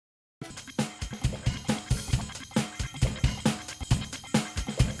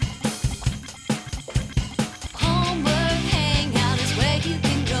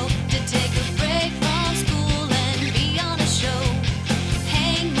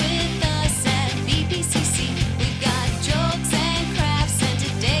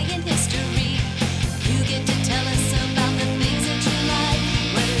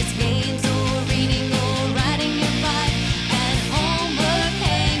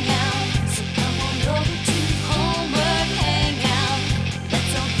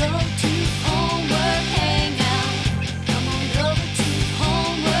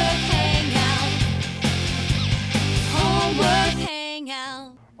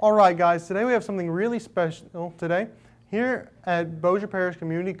All right, guys, today we have something really special today. Here at Bossier Parish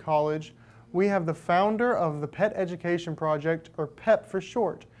Community College, we have the founder of the Pet Education Project, or PEP for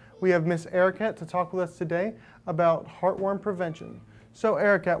short. We have Miss Ericat to talk with us today about heartworm prevention. So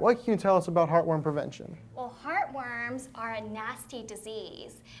Ericat, what can you tell us about heartworm prevention? Well, heartworms are a nasty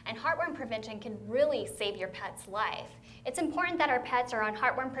disease, and heartworm prevention can really save your pet's life. It's important that our pets are on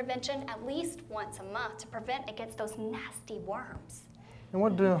heartworm prevention at least once a month to prevent against those nasty worms. And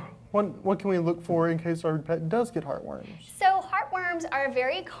what can we look for in case our pet does get heartworms? So heartworms are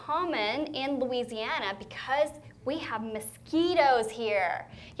very common in Louisiana because we have mosquitoes here.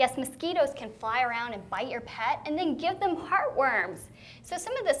 Yes, mosquitoes can fly around and bite your pet and then give them heartworms. So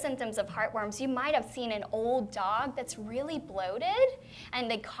some of the symptoms of heartworms, you might have seen an old dog that's really bloated and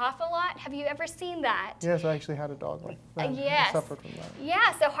they cough a lot. Have you ever seen that? Yes, I actually had a dog like that. Yes. Suffered from that.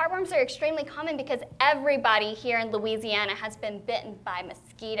 Yeah, so heartworms are extremely common because everybody here in Louisiana has been bitten by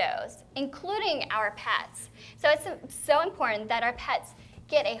mosquitoes, including our pets. So it's so important that our pets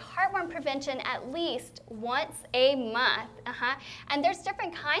get a heartworm prevention at least once a month. And there's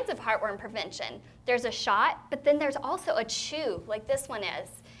different kinds of heartworm prevention. There's a shot, but then there's also a chew, like this one is.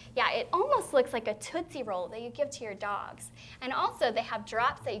 Yeah, it almost looks like a Tootsie Roll that you give to your dogs. And also they have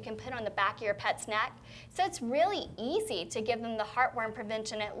drops that you can put on the back of your pet's neck. So it's really easy to give them the heartworm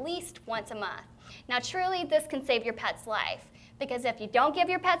prevention at least once a month. Now truly, this can save your pet's life. Because if you don't give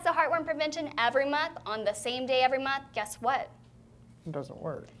your pets the heartworm prevention every month, on the same day every month, guess what? It doesn't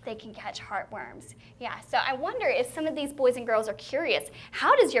work. They can catch heartworms. Yeah, so I wonder if some of these boys and girls are curious,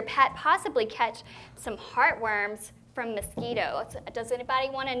 how does your pet possibly catch some heartworms from mosquitoes? Does anybody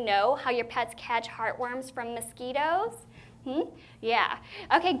want to know how your pets catch heartworms from mosquitoes? Yeah.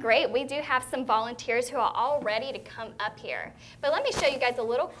 Okay, great. We do have some volunteers who are all ready to come up here. But let me show you guys a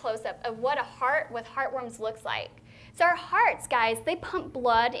little close-up of what a heart with heartworms looks like. So our hearts, guys, they pump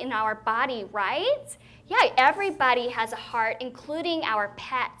blood in our body, right? Yeah, everybody has a heart, including our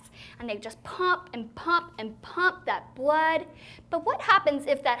pets. And they just pump and pump and pump that blood. But what happens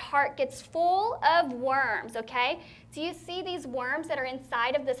if that heart gets full of worms, okay? Do you see these worms that are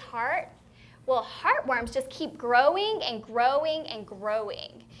inside of this heart? Well, heartworms just keep growing and growing and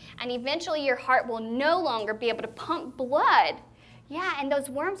growing. And eventually your heart will no longer be able to pump blood. Yeah, and those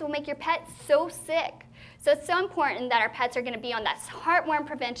worms will make your pet so sick. So it's so important that our pets are going to be on that heartworm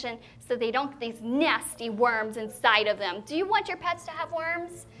prevention so they don't get these nasty worms inside of them. Do you want your pets to have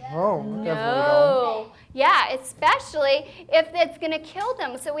worms? Oh, no. definitely don't. Yeah, especially if it's going to kill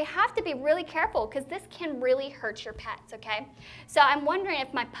them. So we have to be really careful because this can really hurt your pets, okay? So I'm wondering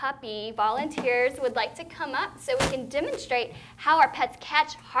if my puppy volunteers would like to come up so we can demonstrate how our pets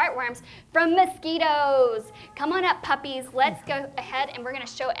catch heartworms from mosquitoes. Come on up, puppies. Let's go ahead and we're going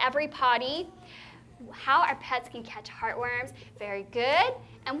to show every potty how our pets can catch heartworms. Very good.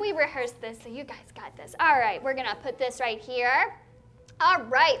 And we rehearsed this, so you guys got this. All right, we're gonna put this right here. All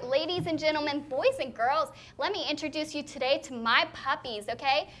right, ladies and gentlemen, boys and girls, let me introduce you today to my puppies,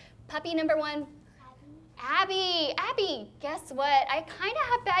 okay? Puppy number one, Abby. Abby, guess what? I kind of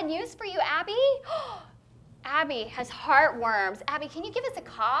have bad news for you, Abby. Abby has heartworms. Abby, can you give us a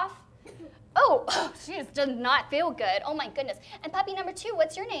cough? Oh, she just does not feel good. Oh my goodness. And puppy number two,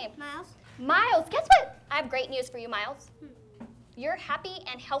 what's your name? Miles. Miles, guess what? I have great news for you, Miles. You're happy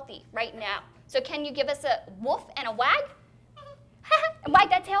and healthy right now. So can you give us a woof and a wag? And wag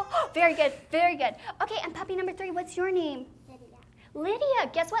that tail? Very good, very good. Okay, and puppy number three, what's your name? Lydia.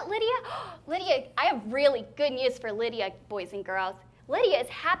 Lydia, guess what, Lydia? Lydia, I have really good news for Lydia, boys and girls. Lydia is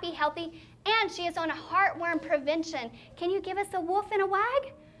happy, healthy, and she is on a heartworm prevention. Can you give us a woof and a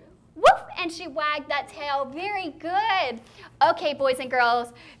wag? Woof! And she wagged that tail. Very good. Okay, boys and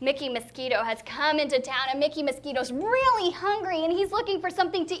girls, Mickey Mosquito has come into town, and Mickey Mosquito's really hungry, and he's looking for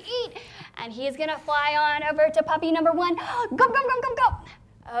something to eat. And he's going to fly on over to puppy number one. Go, go, go, go,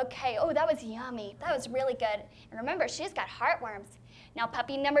 go. Okay, oh, that was yummy. That was really good. And remember, she's got heartworms. Now,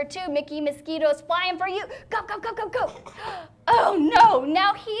 puppy number two, Mickey Mosquito's flying for you. Go, go, go, go, go. Oh, no,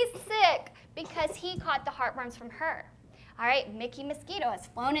 now he's sick because he caught the heartworms from her. All right, Mickey Mosquito has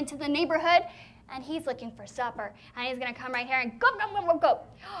flown into the neighborhood, and he's looking for supper. And he's going to come right here and go, go, go, go, go.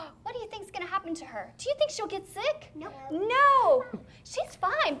 What do you think is going to happen to her? Do you think she'll get sick? Nope. No. She's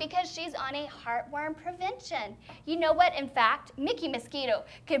fine because she's on a heartworm prevention. You know what? In fact, Mickey Mosquito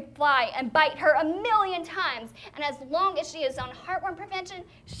could fly and bite her 1,000,000 times. And as long as she is on heartworm prevention,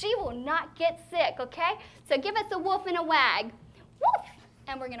 she will not get sick, okay? So give us a woof and a wag. Woof.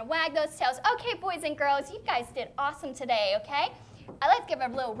 And we're going to wag those tails. Okay, boys and girls, you guys did awesome today, okay? Let's give a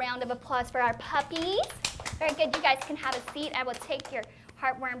little round of applause for our puppies. Very good. You guys can have a seat. I will take your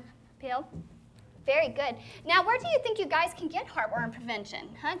heartworm pill. Very good. Now, where do you think you guys can get heartworm prevention?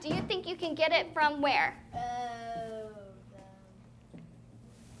 Huh? Do you think you can get it from where?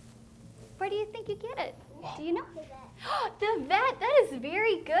 Where do you think you get it? Do you know? The vet. The vet. That is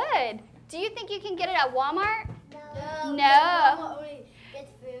very good. Do you think you can get it at Walmart? No. No. Mama only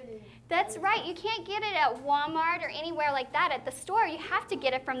gets food. That's right. You can't get it at Walmart or anywhere like that at the store. You have to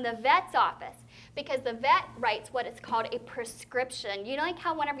get it from the vet's office because the vet writes what is called a prescription. You know, like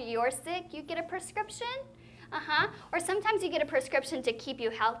how whenever you're sick, you get a prescription? Or sometimes you get a prescription to keep you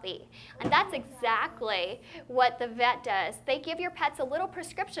healthy. And that's exactly what the vet does. They give your pets a little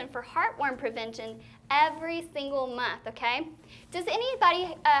prescription for heartworm prevention every single month, okay? Does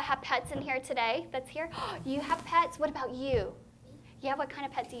anybody have pets in here today that's here? You have pets? What about you? Yeah, what kind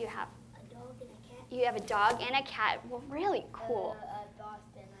of pet do you have? A dog and a cat. You have a dog and a cat. Well, really cool.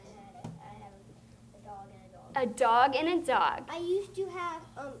 Boston. I have a dog and a dog. A dog and a dog. I used to have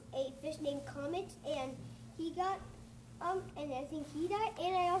a fish named Comet, and he got and I think he died.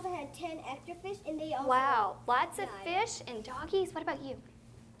 And I also had 10 extra fish, and they also Wow, lots of died. fish and doggies. What about you?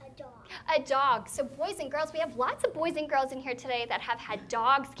 A dog. A dog. So boys and girls, we have lots of boys and girls in here today that have had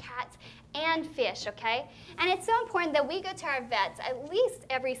dogs, cats, and fish, okay? And it's so important that we go to our vets at least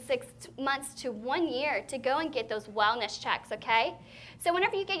every 6 months to 1 year to go and get those wellness checks, okay? So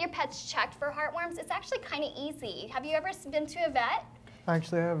whenever you get your pets checked for heartworms, it's actually kind of easy. Have you ever been to a vet?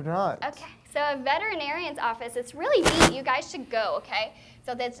 Actually, I have not. Okay, so a veterinarian's office, it's really neat. You guys should go, okay?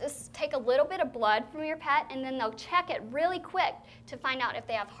 So they just take a little bit of blood from your pet, and then they'll check it really quick to find out if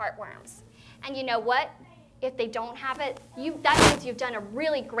they have heartworms. And you know what? If they don't have it, that means you've done a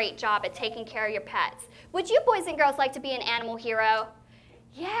really great job at taking care of your pets. Would you boys and girls like to be an animal hero?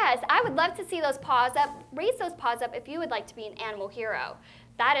 Yes, I would love to see those paws up. Raise those paws up if you would like to be an animal hero.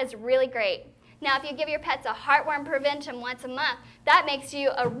 That is really great. Now, if you give your pets a heartworm prevention once a month, that makes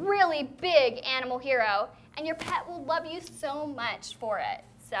you a really big animal hero, and your pet will love you so much for it.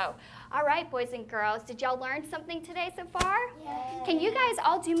 So, all right, boys and girls, did y'all learn something today so far? Yes. Can you guys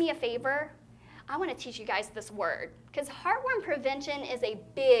all do me a favor? I want to teach you guys this word, because heartworm prevention is a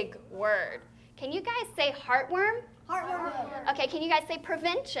big word. Can you guys say heartworm? Heartworm. Okay, can you guys say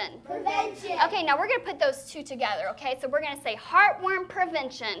prevention? Prevention. Okay, now we're going to put those two together, okay? So we're going to say heartworm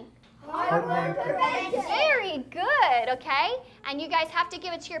prevention. Heartworm prevention. Very good, okay? And you guys have to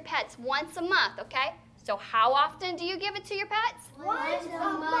give it to your pets once a month, okay? So how often do you give it to your pets? Once a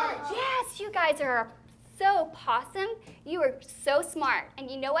month. Yes, you guys are so awesome. You are so smart. And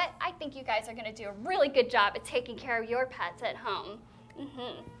you know what? I think you guys are going to do a really good job at taking care of your pets at home.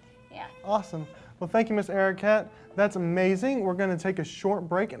 Yeah. Awesome. Well, thank you, Miss Ericat. That's amazing. We're going to take a short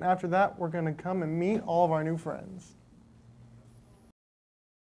break, and after that, we're going to come and meet all of our new friends.